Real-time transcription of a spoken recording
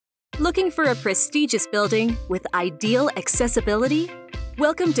Looking for a prestigious building with ideal accessibility?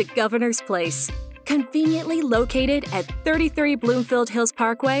 Welcome to Governor's Place. Conveniently located at 33 Bloomfield Hills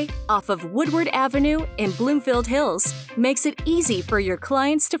Parkway off of Woodward Avenue in Bloomfield Hills, makes it easy for your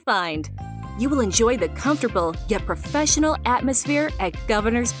clients to find. You will enjoy the comfortable yet professional atmosphere at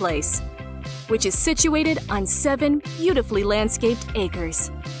Governor's Place, which is situated on 7 beautifully landscaped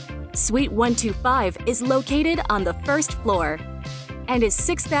acres. Suite 125 is located on the first floor and is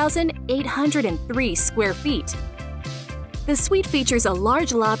 6,803 square feet. The suite features a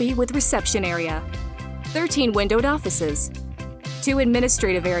large lobby with reception area, 13 windowed offices, 2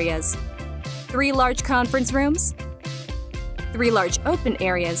 administrative areas, 3 large conference rooms, 3 large open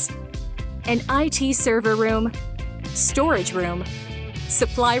areas, an IT server room, storage room,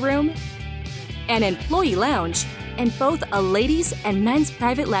 supply room, an employee lounge, and both a ladies' and men's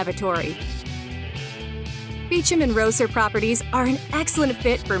private lavatory. Beachum Roeser properties are an excellent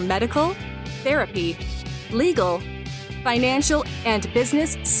fit for medical, therapy, legal, financial, and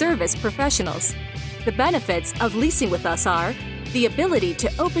business service professionals. The benefits of leasing with us are the ability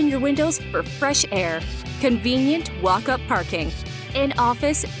to open your windows for fresh air, convenient walk-up parking,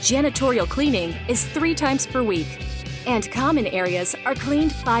 in-office janitorial cleaning is 3 times per week, and common areas are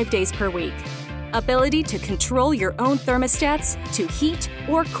cleaned 5 days per week. Ability to control your own thermostats to heat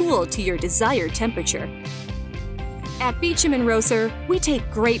or cool to your desired temperature. At Beachum Roeser, we take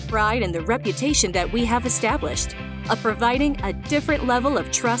great pride in the reputation that we have established of providing a different level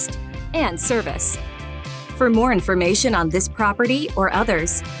of trust and service. For more information on this property or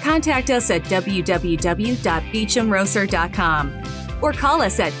others, contact us at www.beachumroeser.com or call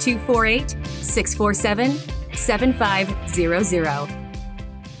us at 248-647-7500.